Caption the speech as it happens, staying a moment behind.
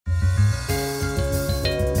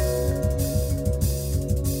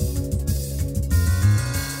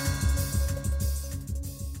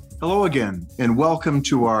Hello again, and welcome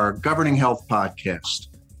to our Governing Health podcast.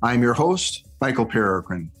 I'm your host, Michael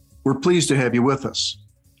Peregrine. We're pleased to have you with us.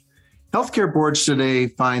 Healthcare boards today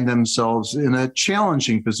find themselves in a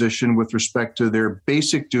challenging position with respect to their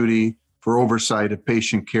basic duty for oversight of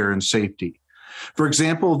patient care and safety. For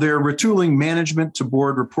example, they're retooling management to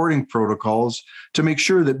board reporting protocols to make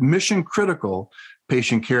sure that mission-critical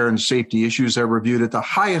patient care and safety issues are reviewed at the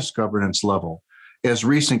highest governance level, as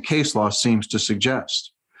recent case law seems to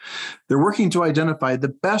suggest. They're working to identify the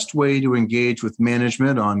best way to engage with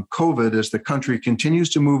management on COVID as the country continues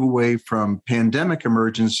to move away from pandemic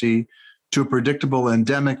emergency to a predictable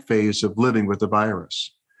endemic phase of living with the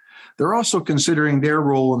virus. They're also considering their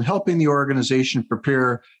role in helping the organization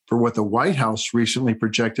prepare for what the White House recently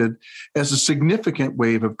projected as a significant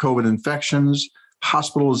wave of COVID infections,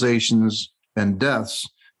 hospitalizations, and deaths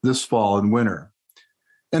this fall and winter.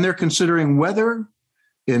 And they're considering whether,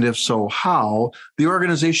 and if so, how, the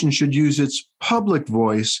organization should use its public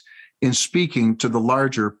voice in speaking to the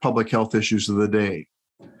larger public health issues of the day.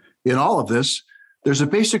 In all of this, there's a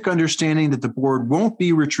basic understanding that the board won't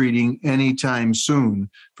be retreating anytime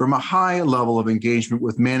soon from a high level of engagement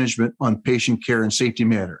with management on patient care and safety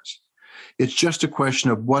matters. It's just a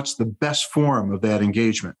question of what's the best form of that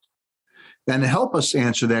engagement. And to help us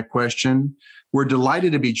answer that question, we're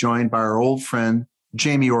delighted to be joined by our old friend,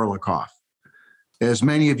 Jamie Orlikoff. As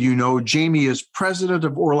many of you know, Jamie is president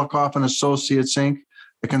of Orlikoff Associates, Inc.,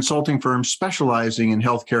 a consulting firm specializing in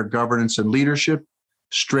healthcare governance and leadership,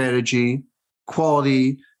 strategy,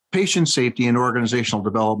 quality, patient safety, and organizational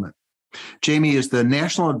development. Jamie is the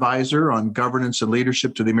national advisor on governance and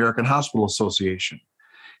leadership to the American Hospital Association.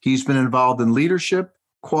 He's been involved in leadership,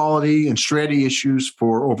 quality, and strategy issues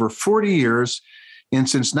for over 40 years, and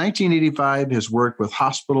since 1985 has worked with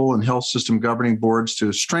hospital and health system governing boards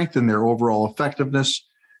to strengthen their overall effectiveness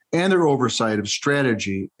and their oversight of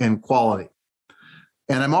strategy and quality.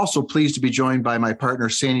 And I'm also pleased to be joined by my partner,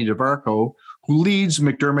 Sandy DeVarco, who leads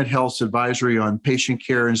McDermott Health's advisory on patient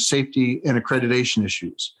care and safety and accreditation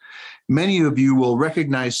issues. Many of you will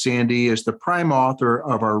recognize Sandy as the prime author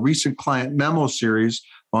of our recent client memo series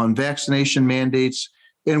on vaccination mandates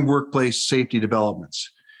and workplace safety developments.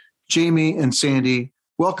 Jamie and Sandy,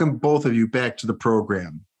 welcome both of you back to the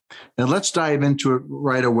program. And let's dive into it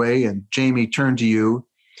right away. And Jamie, turn to you.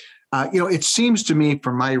 It seems to me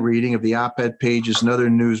from my reading of the op-ed pages and other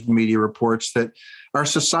news media reports that our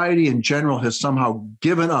society in general has somehow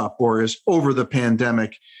given up or is over the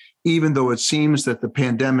pandemic, even though it seems that the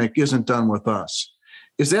pandemic isn't done with us.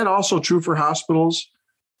 Is that also true for hospitals?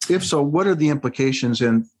 If so, what are the implications?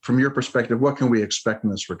 And from your perspective, what can we expect in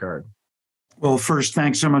this regard? Well, first,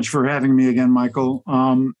 thanks so much for having me again, Michael.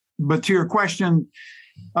 But to your question,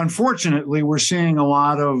 unfortunately, we're seeing a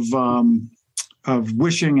lot of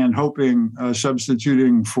wishing and hoping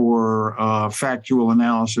substituting for factual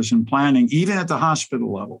analysis and planning, even at the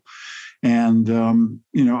hospital level. And,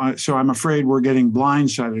 so I'm afraid we're getting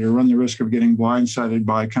blindsided or run the risk of getting blindsided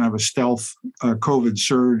by kind of a stealth COVID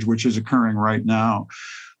surge, which is occurring right now.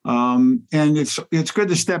 And it's good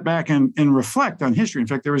to step back and reflect on history. In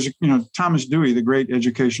fact, there was, Thomas Dewey, the great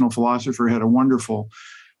educational philosopher, had a wonderful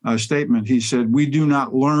statement. He said, "We do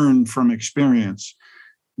not learn from experience.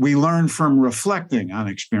 We learn from reflecting on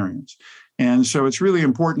experience." And so it's really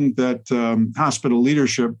important that hospital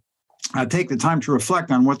leadership take the time to reflect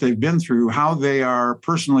on what they've been through, how they are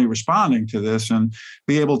personally responding to this, and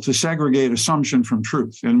be able to segregate assumption from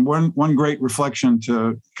truth. And one great reflection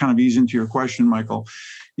to kind of ease into your question, Michael,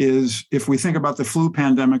 is if we think about the flu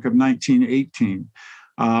pandemic of 1918,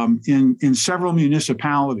 in several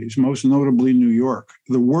municipalities, most notably New York,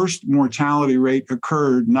 the worst mortality rate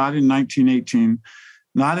occurred not in 1918,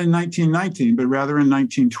 not in 1919, but rather in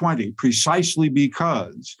 1920, precisely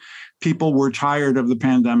because people were tired of the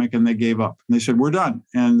pandemic and they gave up. And they said, we're done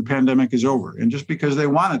and the pandemic is over. And just because they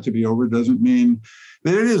want it to be over doesn't mean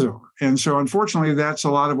that it is over. And so unfortunately, that's a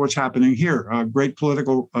lot of what's happening here. Great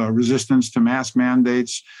political resistance to mask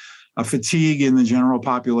mandates, fatigue in the general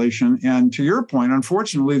population. And to your point,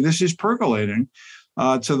 unfortunately, this is percolating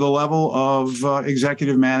to the level of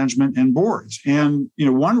executive management and boards. And,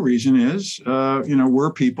 one reason is,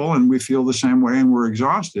 we're people and we feel the same way and we're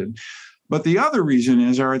exhausted. But the other reason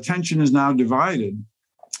is our attention is now divided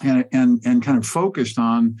and kind of focused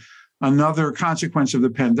on another consequence of the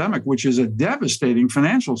pandemic, which is a devastating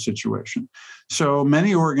financial situation. So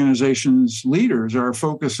many organizations' leaders are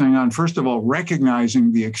focusing on, first of all,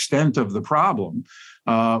 recognizing the extent of the problem,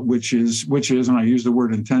 which is, and I use the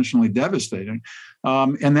word intentionally, devastating,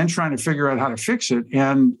 and then trying to figure out how to fix it.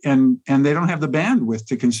 And they don't have the bandwidth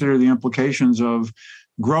to consider the implications of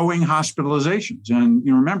growing hospitalizations. And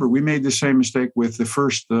you remember, we made the same mistake with the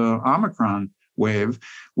first Omicron wave,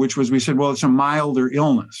 which was we said, well, it's a milder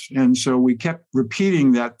illness. And so we kept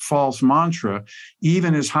repeating that false mantra,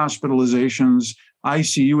 even as hospitalizations,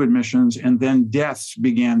 ICU admissions, and then deaths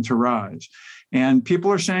began to rise. And people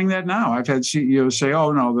are saying that now. I've had CEOs say,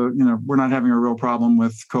 oh, no, we're not having a real problem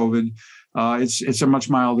with COVID. It's a much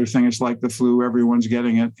milder thing. It's like the flu. Everyone's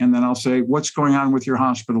getting it. And then I'll say, what's going on with your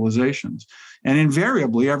hospitalizations? And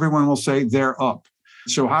invariably, everyone will say they're up.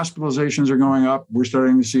 So hospitalizations are going up. We're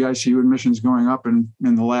starting to see ICU admissions going up. And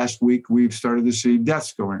in the last week, we've started to see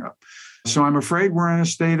deaths going up. So I'm afraid we're in a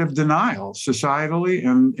state of denial societally.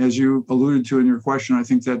 And as you alluded to in your question, I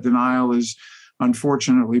think that denial is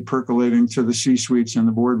unfortunately percolating to the C-suites and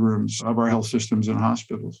the boardrooms of our health systems and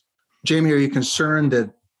hospitals. Jamie, are you concerned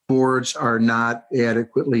that boards are not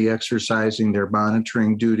adequately exercising their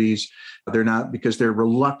monitoring duties? They're not, because they're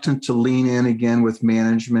reluctant to lean in again with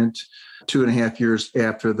management 2.5 years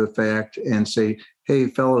after the fact and say, hey,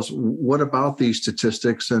 fellas, what about these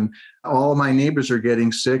statistics? And all my neighbors are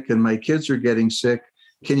getting sick and my kids are getting sick.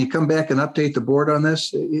 Can you come back and update the board on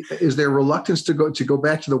this? Is there reluctance to go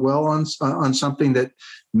back to the well on something that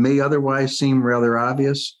may otherwise seem rather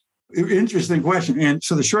obvious? Interesting question. And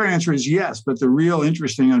so the short answer is yes, but the real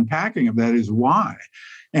interesting unpacking of that is why.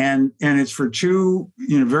 And it's for two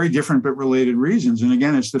very different but related reasons. And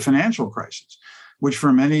again, it's the financial crisis, which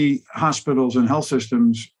for many hospitals and health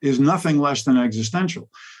systems is nothing less than existential.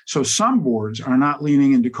 So some boards are not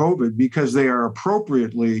leaning into COVID because they are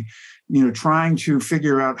appropriately trying to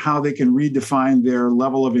figure out how they can redefine their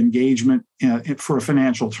level of engagement for a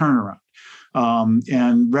financial turnaround.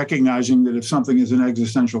 And recognizing that if something is an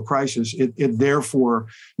existential crisis, it therefore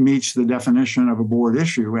meets the definition of a board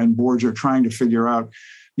issue, and boards are trying to figure out,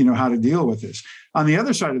 how to deal with this. On the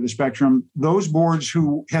other side of the spectrum, those boards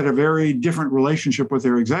who had a very different relationship with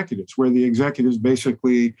their executives, where the executives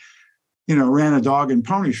basically, ran a dog and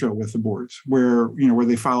pony show with the boards, where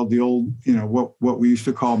they followed the old, what we used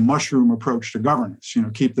to call mushroom approach to governance,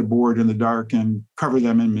 keep the board in the dark and cover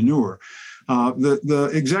them in manure. The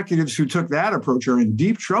executives who took that approach are in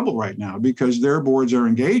deep trouble right now because their boards are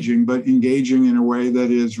engaging, but engaging in a way that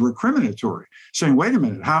is recriminatory, saying, wait a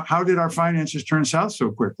minute, how did our finances turn south so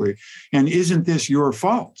quickly? And isn't this your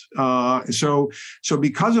fault? So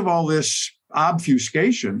because of all this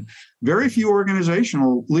obfuscation, very few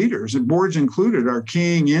organizational leaders, and boards included, are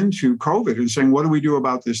keying into COVID and saying, what do we do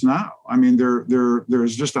about this now? I mean,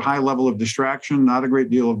 there's just a high level of distraction, not a great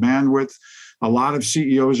deal of bandwidth. A lot of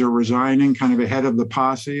CEOs are resigning kind of ahead of the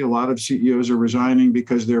posse. A lot of CEOs are resigning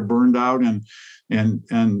because they're burned out and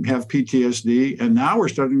have PTSD. And now we're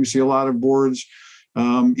starting to see a lot of boards,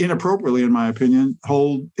 inappropriately, in my opinion,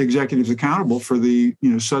 hold executives accountable for the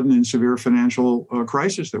sudden and severe financial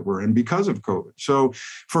crisis that we're in because of COVID. So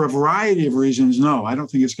for a variety of reasons, no, I don't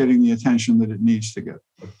think it's getting the attention that it needs to get.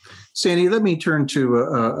 Sandy, let me turn to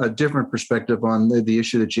a different perspective on the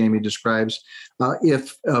issue that Jamie describes.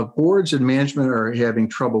 If boards and management are having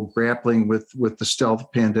trouble grappling with the stealth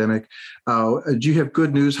pandemic, do you have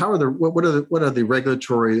good news? What are the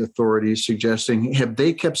regulatory authorities suggesting? Have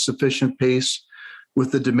they kept sufficient pace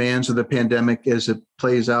with the demands of the pandemic as it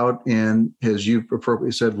plays out and, as you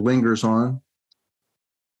appropriately said, lingers on?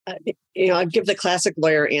 I'd give the classic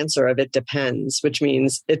lawyer answer of it depends, which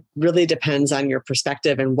means it really depends on your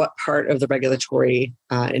perspective and what part of the regulatory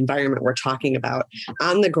environment we're talking about.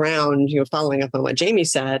 On the ground, following up on what Jamie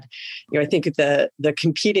said, I think the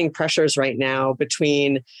competing pressures right now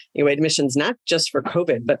between admissions, not just for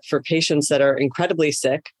COVID, but for patients that are incredibly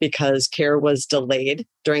sick because care was delayed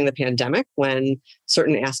during the pandemic when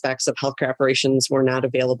certain aspects of healthcare operations were not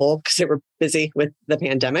available because they were busy with the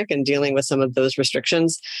pandemic and dealing with some of those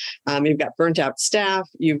restrictions. You've got burnt out staff.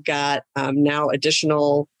 You've got now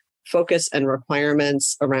additional focus and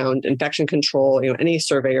requirements around infection control. Any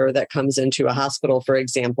surveyor that comes into a hospital, for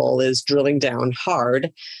example, is drilling down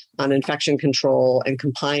hard on infection control and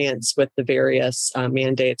compliance with the various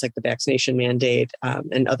mandates like the vaccination mandate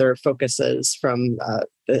and other focuses from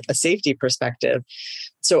a safety perspective.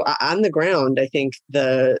 So on the ground, I think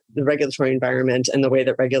the regulatory environment and the way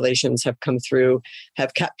that regulations have come through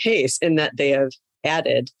have kept pace in that they have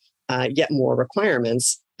added yet more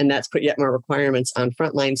requirements, and that's put yet more requirements on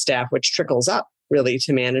frontline staff, which trickles up really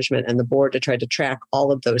to management and the board to try to track all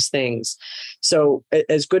of those things. So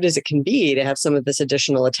as good as it can be to have some of this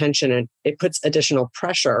additional attention, and it puts additional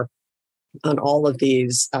pressure on all of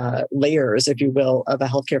these layers, if you will, of a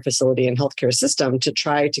healthcare facility and healthcare system to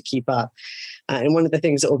try to keep up. And one of the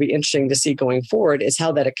things that will be interesting to see going forward is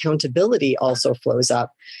how that accountability also flows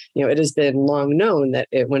up. It has been long known that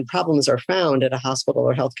when problems are found at a hospital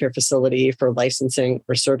or healthcare facility for licensing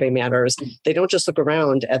or survey matters, they don't just look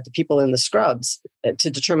around at the people in the scrubs to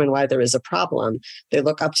determine why there is a problem. They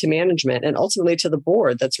look up to management and ultimately to the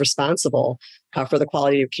board that's responsible for the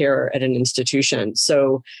quality of care at an institution.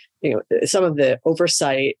 So, some of the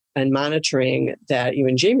oversight and monitoring that you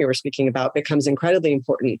and Jamie were speaking about becomes incredibly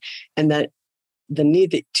important, and that the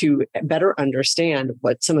need to better understand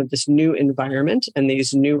what some of this new environment and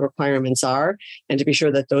these new requirements are, and to be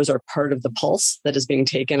sure that those are part of the pulse that is being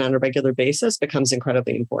taken on a regular basis becomes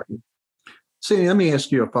incredibly important. Sadie, let me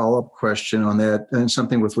ask you a follow-up question on that, and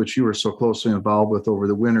something with which you were so closely involved with over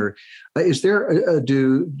the winter. Is there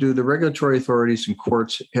do the regulatory authorities and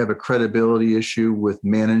courts have a credibility issue with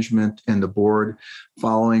management and the board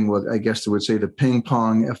following what I guess they would say the ping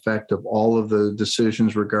pong effect of all of the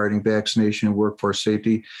decisions regarding vaccination and workforce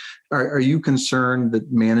safety? Are you concerned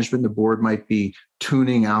that management and the board might be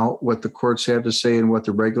tuning out what the courts have to say and what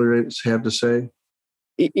the regulators have to say?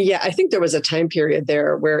 Yeah, I think there was a time period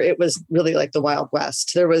there where it was really like the Wild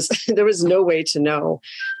West. There was no way to know,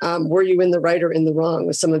 were you in the right or in the wrong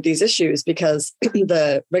with some of these issues, because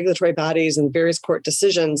the regulatory bodies and various court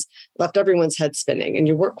decisions left everyone's head spinning and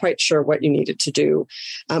you weren't quite sure what you needed to do.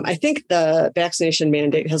 I think the vaccination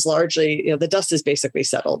mandate has largely, the dust is basically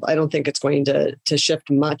settled. I don't think it's going to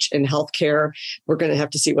shift much in healthcare. We're going to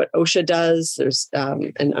have to see what OSHA does. There's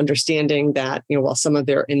an understanding that, while some of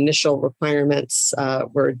their initial requirements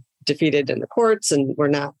were defeated in the courts and were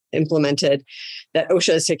not implemented, that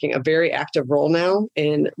OSHA is taking a very active role now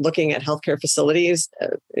in looking at healthcare facilities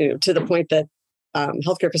to the point that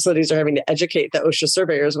healthcare facilities are having to educate the OSHA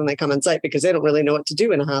surveyors when they come on site because they don't really know what to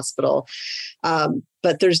do in a hospital.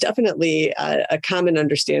 But there's definitely a common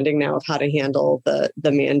understanding now of how to handle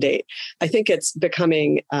the mandate. I think it's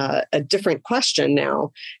becoming a different question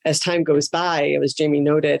now as time goes by, as Jamie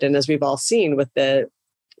noted, and as we've all seen with the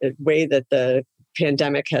way that the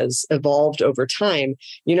pandemic has evolved over time.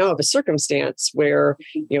 Of a circumstance where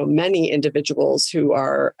many individuals who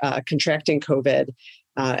are contracting COVID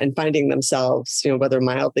and finding themselves, whether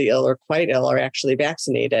mildly ill or quite ill, are actually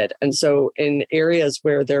vaccinated. And so in areas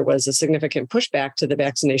where there was a significant pushback to the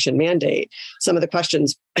vaccination mandate, some of the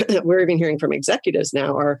questions we're even hearing from executives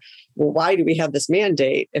now are, well, why do we have this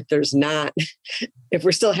mandate if if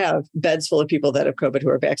we still have beds full of people that have COVID who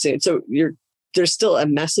are vaccinated? So there's still a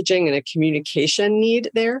messaging and a communication need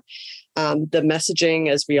there. The messaging,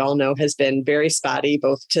 as we all know, has been very spotty,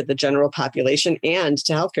 both to the general population and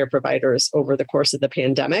to healthcare providers over the course of the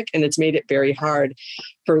pandemic. And it's made it very hard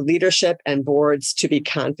for leadership and boards to be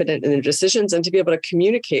confident in their decisions and to be able to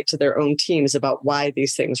communicate to their own teams about why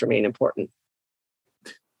these things remain important.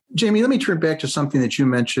 Jamie, let me turn back to something that you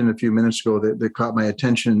mentioned a few minutes ago that caught my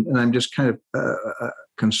attention, and I'm just kind of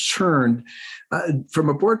concerned. From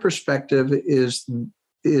a board perspective, is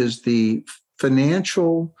the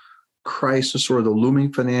financial crisis or the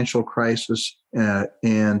looming financial crisis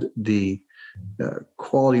and the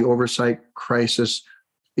quality oversight crisis,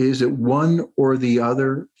 is it one or the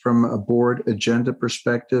other from a board agenda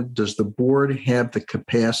perspective? Does the board have the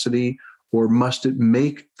capacity, or must it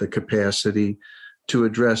make the capacity to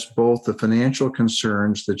address both the financial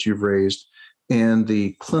concerns that you've raised and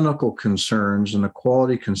the clinical concerns and the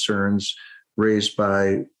quality concerns raised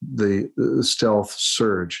by the stealth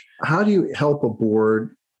surge? How do you help a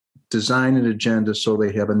board design an agenda so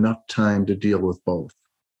they have enough time to deal with both?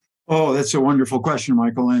 Oh, that's a wonderful question,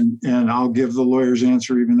 Michael. And I'll give the lawyer's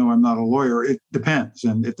answer, even though I'm not a lawyer. It depends.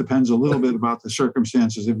 And it depends a little bit about the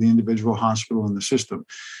circumstances of the individual hospital and the system.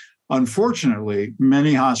 Unfortunately,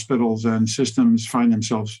 many hospitals and systems find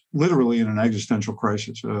themselves literally in an existential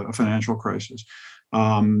crisis, a financial crisis.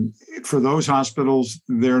 For those hospitals,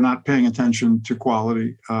 they're not paying attention to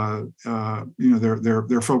quality.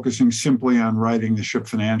 They're focusing simply on righting the ship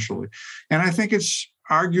financially, and I think it's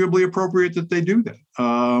arguably appropriate that they do that.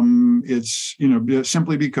 It's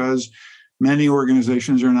simply because many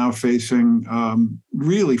organizations are now facing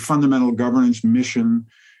really fundamental governance mission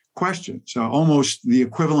questions, almost the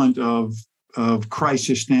equivalent of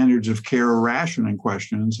crisis standards of care or rationing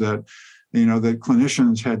questions that that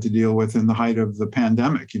clinicians had to deal with in the height of the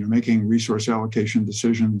pandemic. Making resource allocation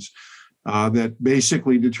decisions that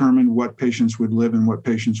basically determined what patients would live and what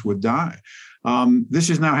patients would die. This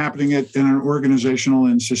is now happening at an organizational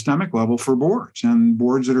and systemic level for boards, and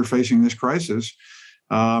boards that are facing this crisis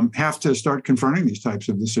have to start confronting these types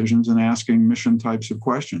of decisions and asking mission types of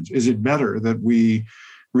questions. Is it better that we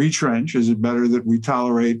retrench? Is it better that we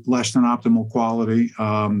tolerate less than optimal quality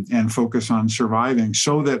and focus on surviving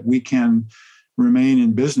so that we can remain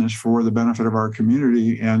in business for the benefit of our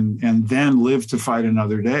community and then live to fight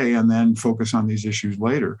another day and then focus on these issues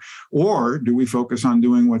later? Or do we focus on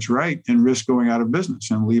doing what's right and risk going out of business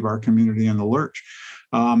and leave our community in the lurch?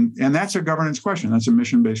 And that's a governance question. That's a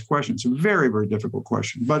mission-based question. It's a very, very difficult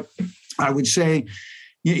question. But I would say,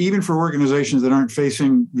 even for organizations that aren't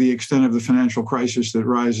facing the extent of the financial crisis that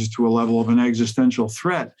rises to a level of an existential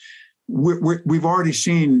threat, we've already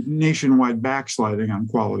seen nationwide backsliding on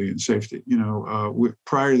quality and safety.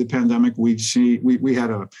 Prior to the pandemic, we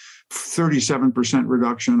had a 37%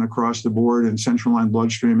 reduction across the board in central line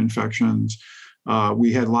bloodstream infections.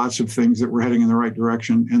 We had lots of things that were heading in the right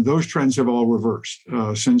direction, and those trends have all reversed.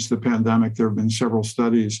 Since the pandemic, there have been several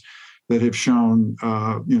studies that have shown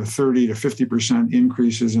 30 to 50%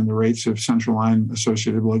 increases in the rates of central line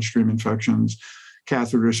associated bloodstream infections,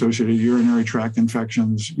 catheter associated urinary tract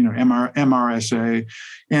infections, MRSA.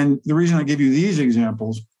 And the reason I give you these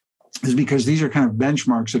examples is because these are kind of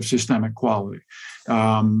benchmarks of systemic quality.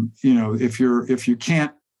 If you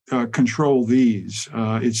can't control these,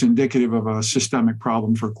 it's indicative of a systemic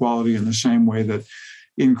problem for quality in the same way that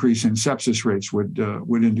increase in sepsis rates would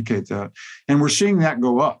indicate that, and we're seeing that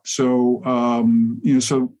go up. So, I'm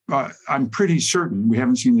pretty certain, we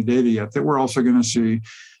haven't seen the data yet, that we're also going to see,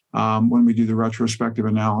 when we do the retrospective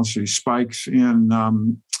analysis, spikes in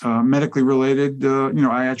medically related,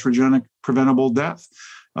 iatrogenic preventable death,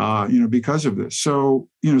 because of this. So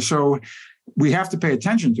we have to pay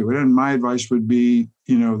attention to it. And my advice would be,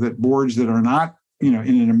 that boards that are not, in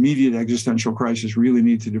an immediate existential crisis really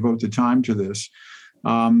need to devote the time to this.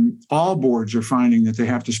 All boards are finding that they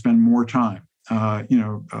have to spend more time,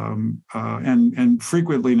 and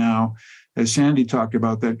frequently now, as Sandy talked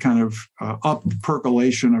about, that kind of up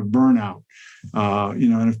percolation of burnout,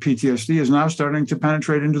 and if PTSD is now starting to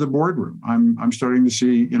penetrate into the boardroom, I'm starting to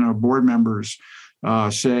see, board members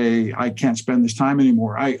say, I can't spend this time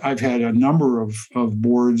anymore. I've had a number of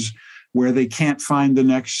boards where they can't find the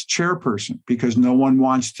next chairperson because no one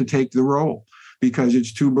wants to take the role, because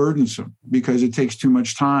it's too burdensome, because it takes too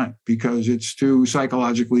much time, because it's too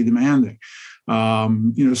psychologically demanding.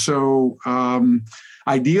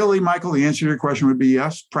 Ideally, Michael, the answer to your question would be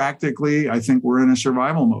yes. Practically, I think we're in a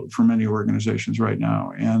survival mode for many organizations right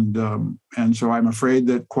now. And so I'm afraid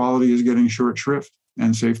that quality is getting short shrift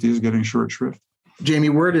and safety is getting short shrift. Jamie,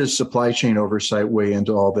 where does supply chain oversight weigh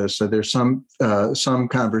into all this? So there's some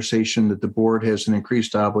conversation that the board has an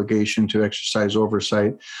increased obligation to exercise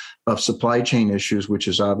oversight of supply chain issues, which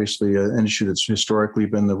is obviously an issue that's historically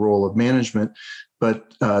been the role of management.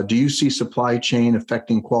 But do you see supply chain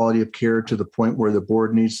affecting quality of care to the point where the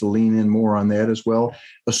board needs to lean in more on that as well,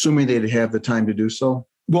 assuming they'd have the time to do so?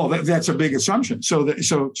 Well, that's a big assumption. So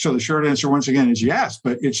the short answer, once again, is yes.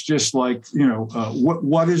 But it's just like,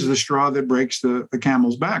 what is the straw that breaks the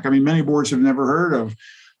camel's back? I mean, many boards have never heard of,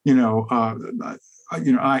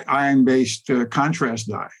 iron-based contrast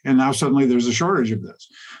dye, and now suddenly there's a shortage of this,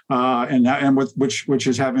 which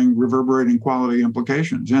is having reverberating quality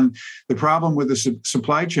implications. And the problem with the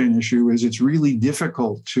supply chain issue is it's really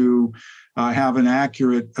difficult to have an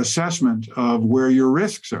accurate assessment of where your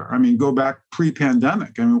risks are. I mean, go back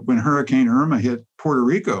pre-pandemic. I mean, when Hurricane Irma hit Puerto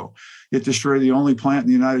Rico, it destroyed the only plant in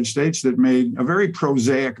the United States that made a very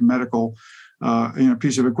prosaic medical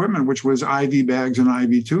piece of equipment, which was IV bags and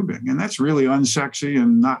IV tubing. And that's really unsexy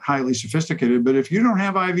and not highly sophisticated. But if you don't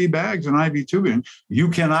have IV bags and IV tubing, you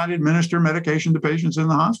cannot administer medication to patients in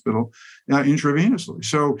the hospital intravenously.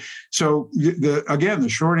 So the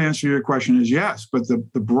short answer to your question is yes. But the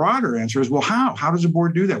broader answer is, well, how? How does a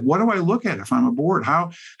board do that? What do I look at if I'm a board?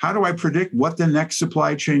 How do I predict what the next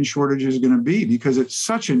supply chain shortage is going to be? Because it's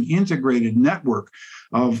such an integrated network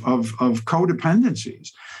of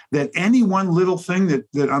codependencies that any one little thing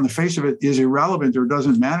that on the face of it is irrelevant or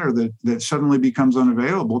doesn't matter that suddenly becomes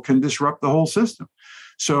unavailable can disrupt the whole system.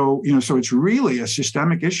 So it's really a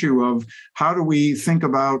systemic issue of how do we think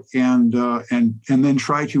about and then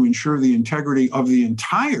try to ensure the integrity of the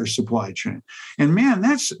entire supply chain. And man,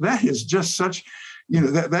 that is just such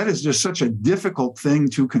a difficult thing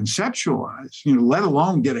to conceptualize, let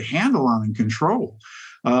alone get a handle on and control.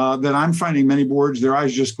 That I'm finding many boards, their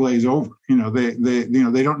eyes just glaze over. They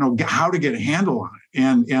don't know how to get a handle on it.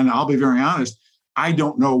 And I'll be very honest, I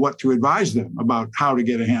don't know what to advise them about how to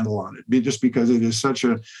get a handle on it, just because it is such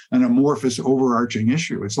an amorphous, overarching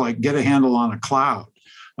issue. It's like get a handle on a cloud.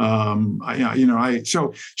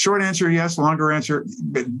 So short answer, yes. Longer answer,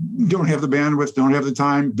 don't have the bandwidth, don't have the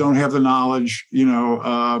time, don't have the knowledge.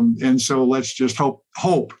 And so let's just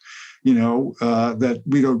hope that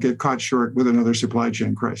we don't get caught short with another supply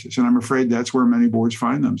chain crisis. And I'm afraid that's where many boards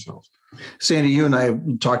find themselves. Sandy, you and I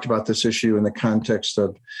have talked about this issue in the context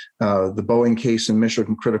of the Boeing case and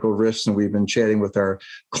mission critical risks, and we've been chatting with our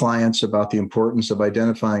clients about the importance of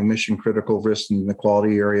identifying mission critical risks in the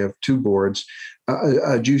quality area of two boards.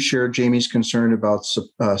 Do you share Jamie's concern about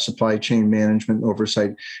supply chain management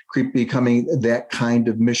oversight becoming that kind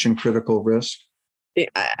of mission critical risk?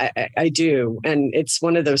 I do. And it's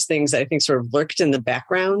one of those things that I think sort of lurked in the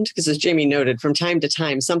background, because as Jamie noted, from time to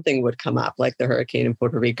time, something would come up like the hurricane in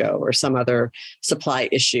Puerto Rico or some other supply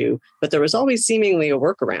issue. But there was always seemingly a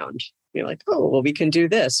workaround. Like, oh, well, we can do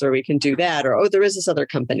this or we can do that, or, oh, there is this other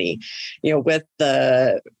company, with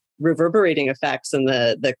the reverberating effects, and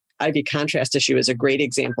the IV contrast issue is a great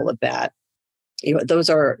example of that. Those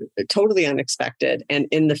are totally unexpected. And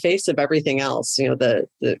in the face of everything else, the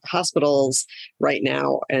hospitals right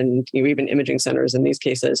now, and even imaging centers in these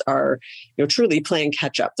cases are, truly playing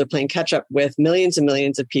catch up. They're playing catch up with millions and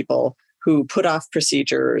millions of people who put off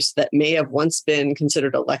procedures that may have once been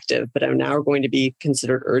considered elective, but are now going to be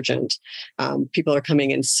considered urgent. People are coming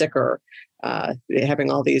in sicker, having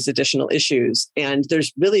all these additional issues, and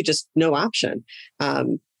there's really just no option.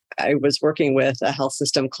 I was working with a health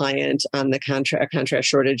system client on the contrast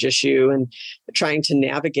shortage issue and trying to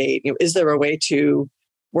navigate, is there a way to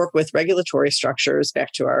work with regulatory structures,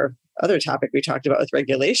 back to our other topic we talked about with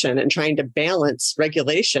regulation, and trying to balance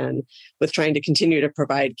regulation with trying to continue to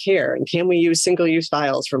provide care. And can we use single-use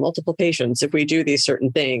vials for multiple patients if we do these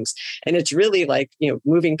certain things? And it's really like,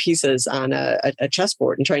 moving pieces on a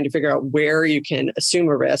chessboard and trying to figure out where you can assume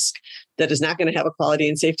a risk that is not going to have a quality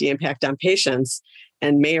and safety impact on patients,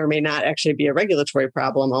 and may or may not actually be a regulatory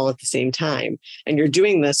problem all at the same time. And you're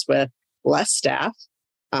doing this with less staff,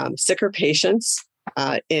 sicker patients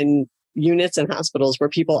in units and hospitals where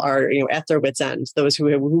people are, at their wits' end. Those who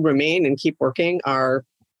remain and keep working are,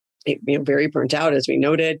 very burnt out, as we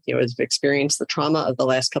noted, has experienced the trauma of the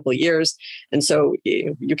last couple of years. And so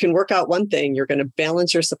you can work out one thing, you're going to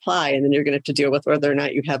balance your supply, and then you're going to have to deal with whether or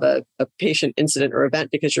not you have a patient incident or event,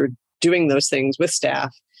 because you're doing those things with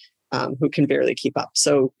staff who can barely keep up.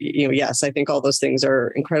 So, yes, I think all those things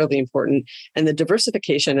are incredibly important. And the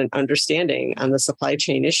diversification and understanding on the supply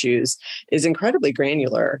chain issues is incredibly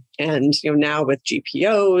granular. And, now with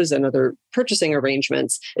GPOs and other purchasing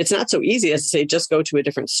arrangements, it's not so easy as to say, just go to a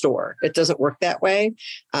different store. It doesn't work that way.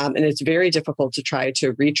 And it's very difficult to try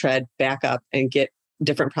to retread back up and get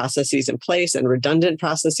different processes in place and redundant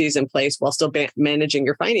processes in place while still managing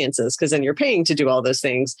your finances, because then you're paying to do all those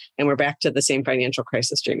things. And we're back to the same financial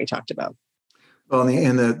crisis Jamie talked about. Well,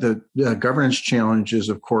 and the governance challenge is,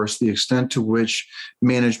 of course, the extent to which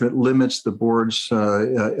management limits the board's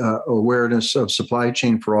awareness of supply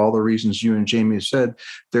chain for all the reasons you and Jamie said.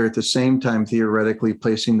 They're at the same time theoretically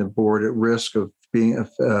placing the board at risk of being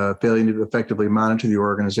failing to effectively monitor the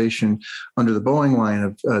organization under the Boeing line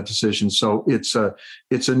of decisions. So it's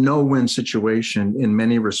a no-win situation in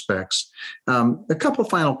many respects. A couple of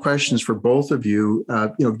final questions for both of you.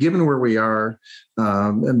 Given where we are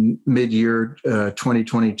mid-year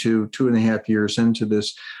 2022, 2.5 years into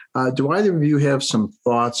this, do either of you have some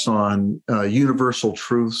thoughts on universal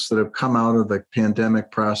truths that have come out of the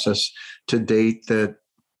pandemic process to date that,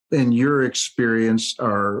 in your experience,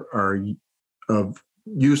 are of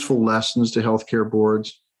useful lessons to healthcare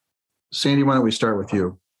boards? Sandy, why don't we start with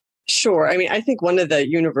you? Sure. I mean, I think one of the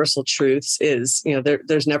universal truths is,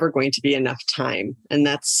 there's never going to be enough time. And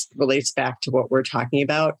that relates back to what we're talking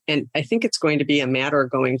about. And I think it's going to be a matter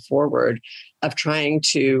going forward of trying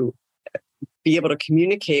to be able to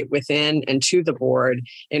communicate within and to the board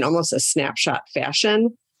in almost a snapshot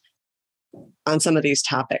fashion on some of these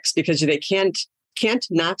topics, because they can't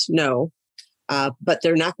not know. But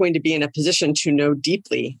they're not going to be in a position to know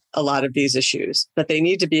deeply a lot of these issues, but they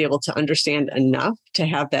need to be able to understand enough to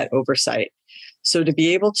have that oversight. So to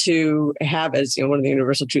be able to have, as one of the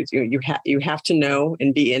universal truths, you have to know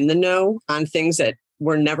and be in the know on things that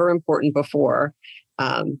were never important before,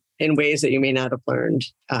 in ways that you may not have learned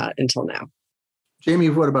until now. Jamie,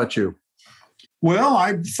 what about you? Well,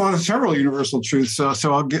 I've thought of several universal truths,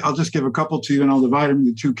 so I'll just give a couple to you, and I'll divide them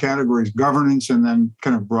into two categories: governance and then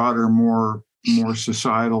kind of broader, more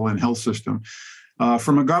societal and health system.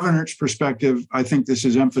 From a governance perspective, I think this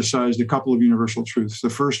has emphasized a couple of universal truths.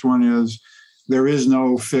 The first one is there is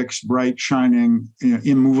no fixed, bright, shining,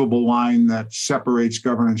 immovable line that separates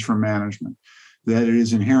governance from management, that it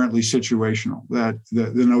is inherently situational, that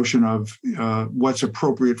the notion of what's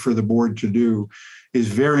appropriate for the board to do is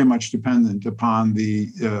very much dependent upon the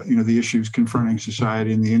issues confronting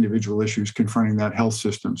society and the individual issues confronting that health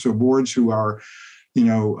system. So boards who are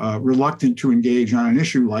reluctant to engage on an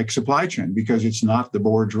issue like supply chain because it's not the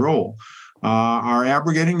board's role, are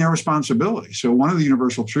abrogating their responsibility. So one of the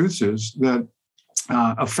universal truths is that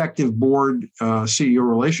effective board CEO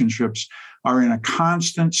relationships are in a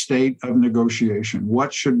constant state of negotiation.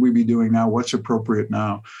 What should we be doing now? What's appropriate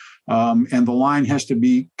now? And the line has to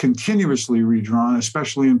be continuously redrawn,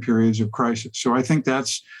 especially in periods of crisis. So I think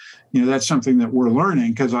that's something that we're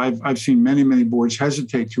learning, because I've seen many boards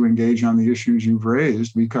hesitate to engage on the issues you've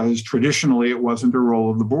raised because traditionally it wasn't a role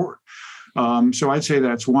of the board. So I'd say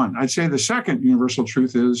that's one. I'd say the second universal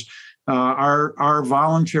truth is our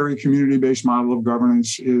voluntary community-based model of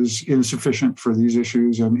governance is insufficient for these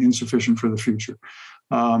issues and insufficient for the future.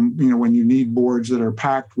 When you need boards that are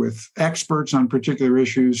packed with experts on particular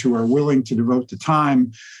issues who are willing to devote the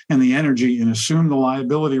time and the energy and assume the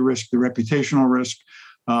liability risk, the reputational risk,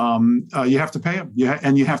 you have to pay them,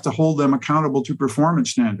 and you have to hold them accountable to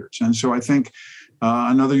performance standards. And so I think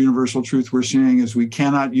another universal truth we're seeing is we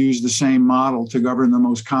cannot use the same model to govern the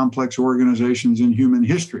most complex organizations in human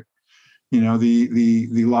history.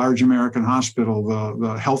 The large American hospital,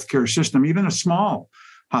 the healthcare system, even a small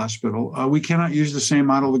hospital, we cannot use the same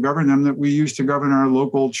model to govern them that we use to govern our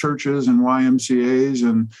local churches and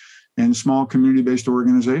YMCAs and small community-based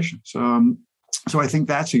organizations. So I think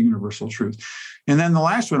that's a universal truth. And then the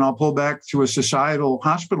last one, I'll pull back to a societal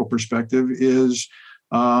hospital perspective, is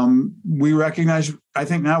we recognize, I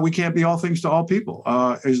think now we can't be all things to all people.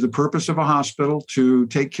 Is the purpose of a hospital to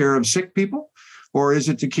take care of sick people, or is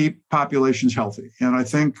it to keep populations healthy? And I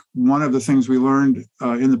think one of the things we learned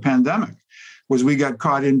in the pandemic was we got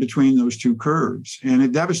caught in between those two curves, and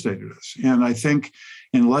it devastated us. And I think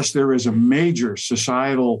unless there is a major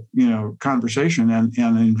societal, conversation and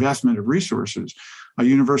an investment of resources, a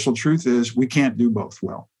universal truth is we can't do both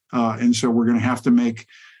well. And so we're going to have to make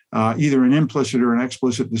either an implicit or an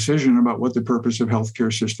explicit decision about what the purpose of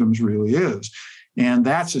healthcare systems really is. And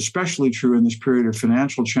that's especially true in this period of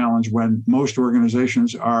financial challenge when most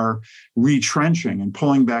organizations are retrenching and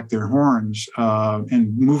pulling back their horns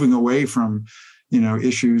and moving away from,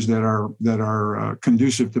 issues that are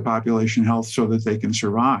conducive to population health so that they can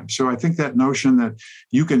survive. So I think that notion that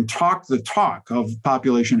you can talk the talk of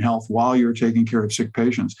population health while you're taking care of sick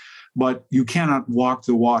patients, but you cannot walk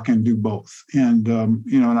the walk and do both. And,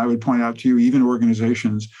 and I would point out to you, even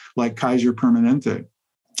organizations like Kaiser Permanente,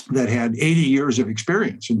 that had 80 years of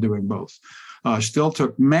experience in doing both, still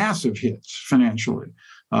took massive hits financially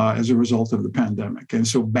as a result of the pandemic. And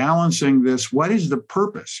so balancing this, what is the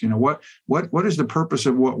purpose? What is the purpose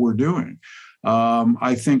of what we're doing?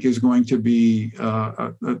 I think is going to be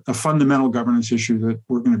a fundamental governance issue that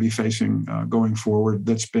we're going to be facing going forward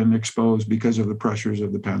that's been exposed because of the pressures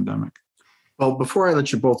of the pandemic. Well, before I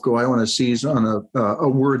let you both go, I want to seize on a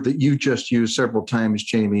word that you just used several times,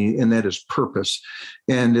 Jamie, and that is purpose.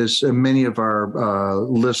 And as many of our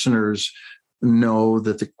listeners know,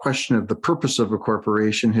 that the question of the purpose of a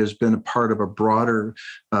corporation has been a part of a broader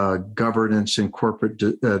governance and corporate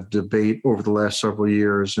debate over the last several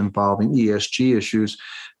years involving ESG issues.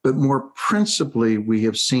 But more principally, we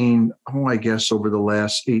have seen, I guess, over the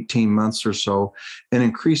last 18 months or so, an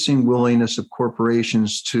increasing willingness of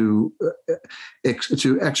corporations to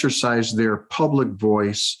exercise their public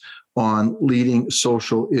voice on leading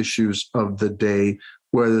social issues of the day,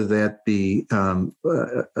 whether that be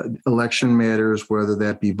election matters, whether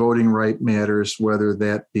that be voting right matters, whether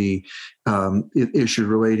that be issues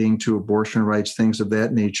relating to abortion rights, things of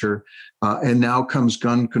that nature. And now comes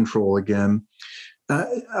gun control again.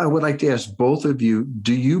 I would like to ask both of you,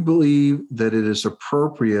 do you believe that it is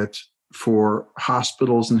appropriate for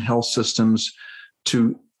hospitals and health systems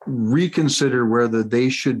to reconsider whether they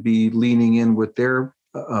should be leaning in with their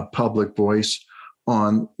public voice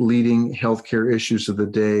on leading healthcare issues of the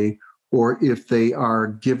day, or if they are,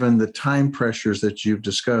 given the time pressures that you've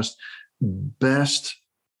discussed, best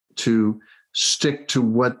to stick to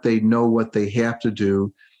what they know, what they have to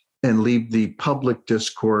do, and leave the public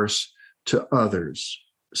discourse to others?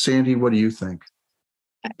 Sandy, what do you think?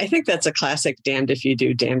 I think that's a classic damned if you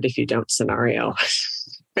do, damned if you don't scenario.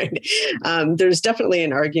 Right? There's definitely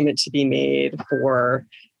an argument to be made for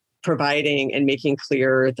providing and making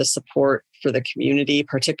clear the support for the community,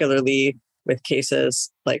 particularly with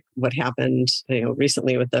cases like what happened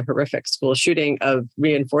recently with the horrific school shooting, of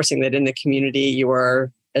reinforcing that in the community you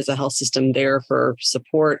are, as a health system, there for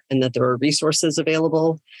support and that there are resources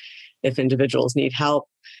available if individuals need help.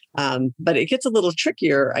 But it gets a little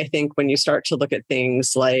trickier, I think, when you start to look at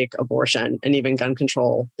things like abortion and even gun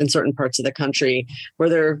control in certain parts of the country, where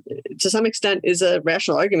there, to some extent, is a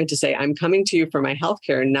rational argument to say, I'm coming to you for my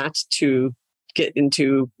healthcare, not to get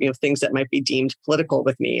into things that might be deemed political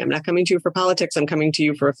with me. I'm not coming to you for politics. I'm coming to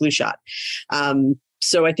you for a flu shot.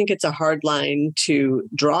 So I think it's a hard line to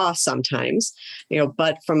draw sometimes,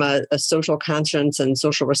 but from a social conscience and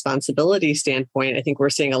social responsibility standpoint, I think we're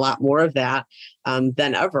seeing a lot more of that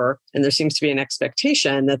than ever. And there seems to be an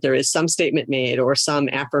expectation that there is some statement made or some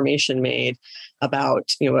affirmation made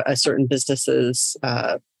about, a certain business's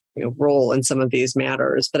role in some of these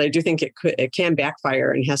matters. But I do think it can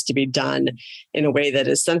backfire and has to be done in a way that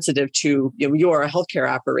is sensitive to you're a healthcare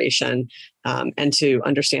operation, and to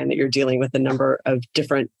understand that you're dealing with a number of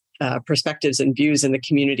different perspectives and views in the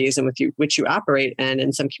communities in which you operate. And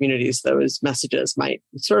in some communities, those messages might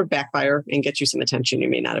sort of backfire and get you some attention you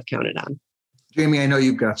may not have counted on. Jamie, I know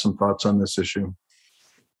you've got some thoughts on this issue.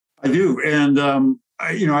 I do. And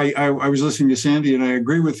I was listening to Sandy and I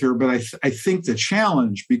agree with her, but I think the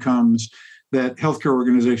challenge becomes that healthcare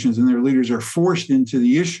organizations and their leaders are forced into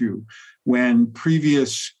the issue when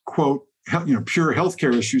previous, quote, pure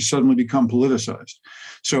healthcare issues suddenly become politicized.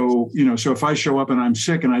 So if I show up and I'm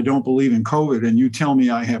sick and I don't believe in COVID and you tell me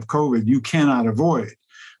I have COVID, you cannot avoid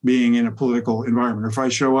being in a political environment. Or if I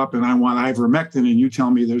show up and I want ivermectin and you tell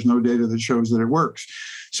me there's no data that shows that it works.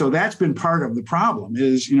 So that's been part of the problem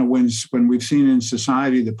is, when we've seen in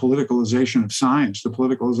society the politicalization of science, the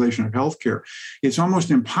politicalization of healthcare, it's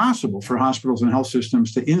almost impossible for hospitals and health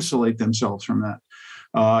systems to insulate themselves from that.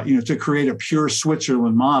 To create a pure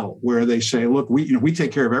Switzerland model where they say, look, we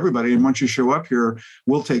take care of everybody. And once you show up here,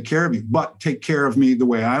 we'll take care of you, but take care of me the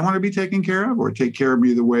way I want to be taken care of, or take care of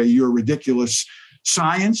me the way your ridiculous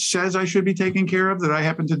science says I should be taken care of that I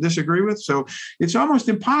happen to disagree with. So it's almost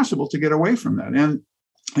impossible to get away from that.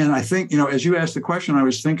 And I think, as you asked the question, I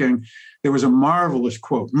was thinking there was a marvelous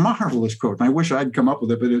quote. And I wish I'd come up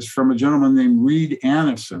with it, but it's from a gentleman named Reed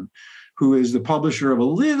Annison, who is the publisher of a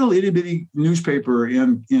little itty bitty newspaper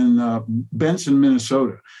in Benson,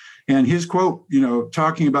 Minnesota. And his quote,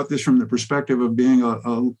 talking about this from the perspective of being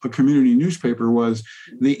a community newspaper was,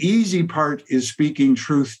 "The easy part is speaking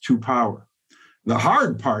truth to power. The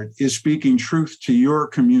hard part is speaking truth to your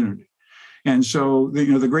community." And so,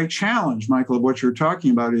 the great challenge, Michael, of what you're talking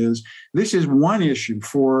about is this is one issue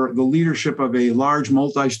for the leadership of a large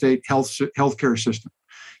multi-state healthcare system.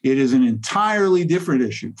 It is an entirely different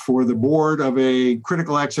issue for the board of a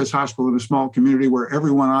critical access hospital in a small community where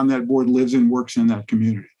everyone on that board lives and works in that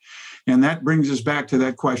community. And that brings us back to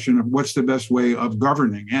that question of what's the best way of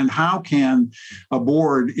governing and how can a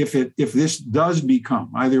board, if this does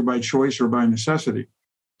become either by choice or by necessity,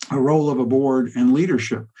 a role of a board and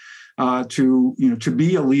leadership to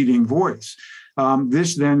be a leading voice.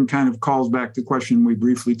 This then kind of calls back the question we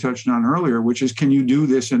briefly touched on earlier, which is, can you do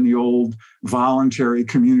this in the old voluntary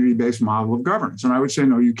community-based model of governance? And I would say,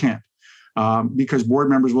 no, you can't, because board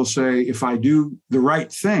members will say, if I do the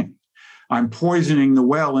right thing, I'm poisoning the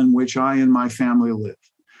well in which I and my family live.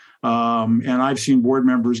 And I've seen board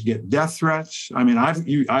members get death threats. I mean,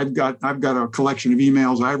 I've got a collection of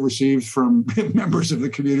emails I've received from members of the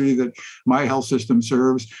community that my health system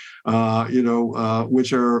serves,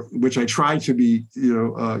 which I try to be,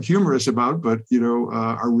 humorous about, but,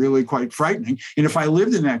 are really quite frightening. And if I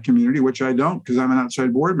lived in that community, which I don't, because I'm an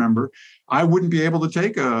outside board member, I wouldn't be able to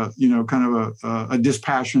take a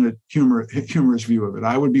dispassionate, humorous view of it.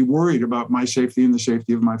 I would be worried about my safety and the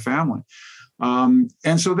safety of my family.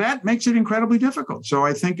 And so that makes it incredibly difficult. So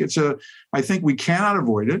I think I think we cannot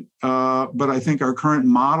avoid it, but I think our current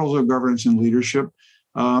models of governance and leadership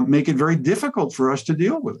make it very difficult for us to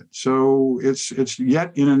deal with it. So it's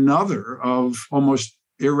yet in another of almost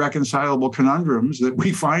irreconcilable conundrums that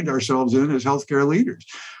we find ourselves in as healthcare leaders.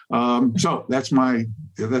 So that's my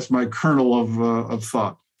kernel of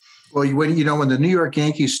thought. Well, when the New York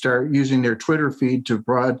Yankees start using their Twitter feed to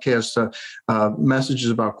broadcast messages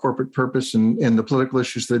about corporate purpose and the political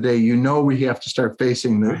issues of the day, we have to start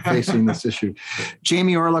facing this issue.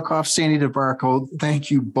 Jamie Orlikoff, Sandy DeVarco, thank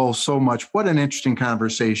you both so much. What an interesting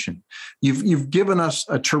conversation. You've given us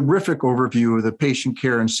a terrific overview of the patient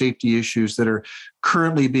care and safety issues that are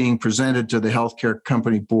currently being presented to the healthcare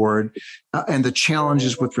company board and the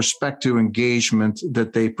challenges with respect to engagement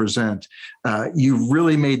that they present. You've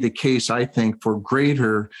really made the case, I think, for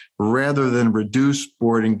greater rather than reduced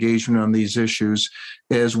board engagement on these issues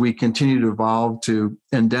as we continue to evolve to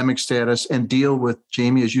endemic status and deal with,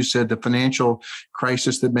 Jamie, as you said, the financial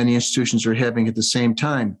crisis that many institutions are having at the same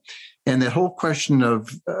time. And that whole question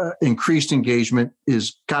of increased engagement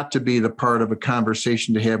is got to be the part of a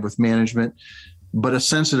conversation to have with management, but a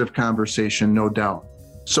sensitive conversation, no doubt.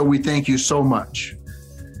 So we thank you so much.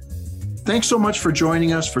 Thanks so much for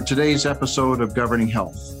joining us for today's episode of Governing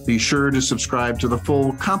Health. Be sure to subscribe to the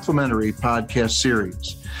full complimentary podcast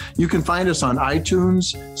series. You can find us on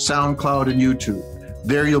iTunes, SoundCloud, and YouTube.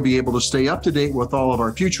 There you'll be able to stay up to date with all of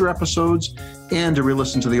our future episodes and to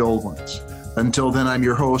re-listen to the old ones. Until then, I'm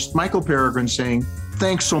your host, Michael Peregrine, saying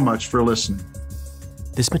thanks so much for listening.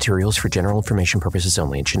 This material is for general information purposes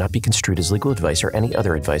only and should not be construed as legal advice or any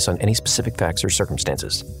other advice on any specific facts or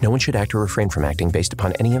circumstances. No one should act or refrain from acting based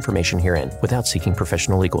upon any information herein without seeking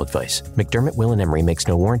professional legal advice. McDermott, Will & Emery makes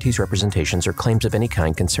no warranties, representations, or claims of any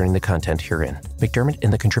kind concerning the content herein. McDermott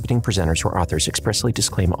and the contributing presenters or authors expressly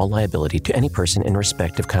disclaim all liability to any person in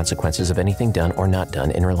respect of consequences of anything done or not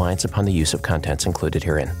done in reliance upon the use of contents included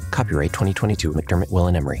herein. Copyright 2022 McDermott, Will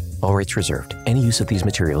 & Emery. All rights reserved. Any use of these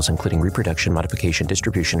materials, including reproduction, modification,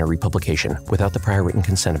 distribution, or republication without the prior written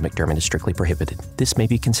consent of McDermott is strictly prohibited. This may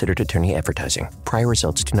be considered attorney advertising. Prior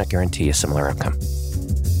results do not guarantee a similar outcome.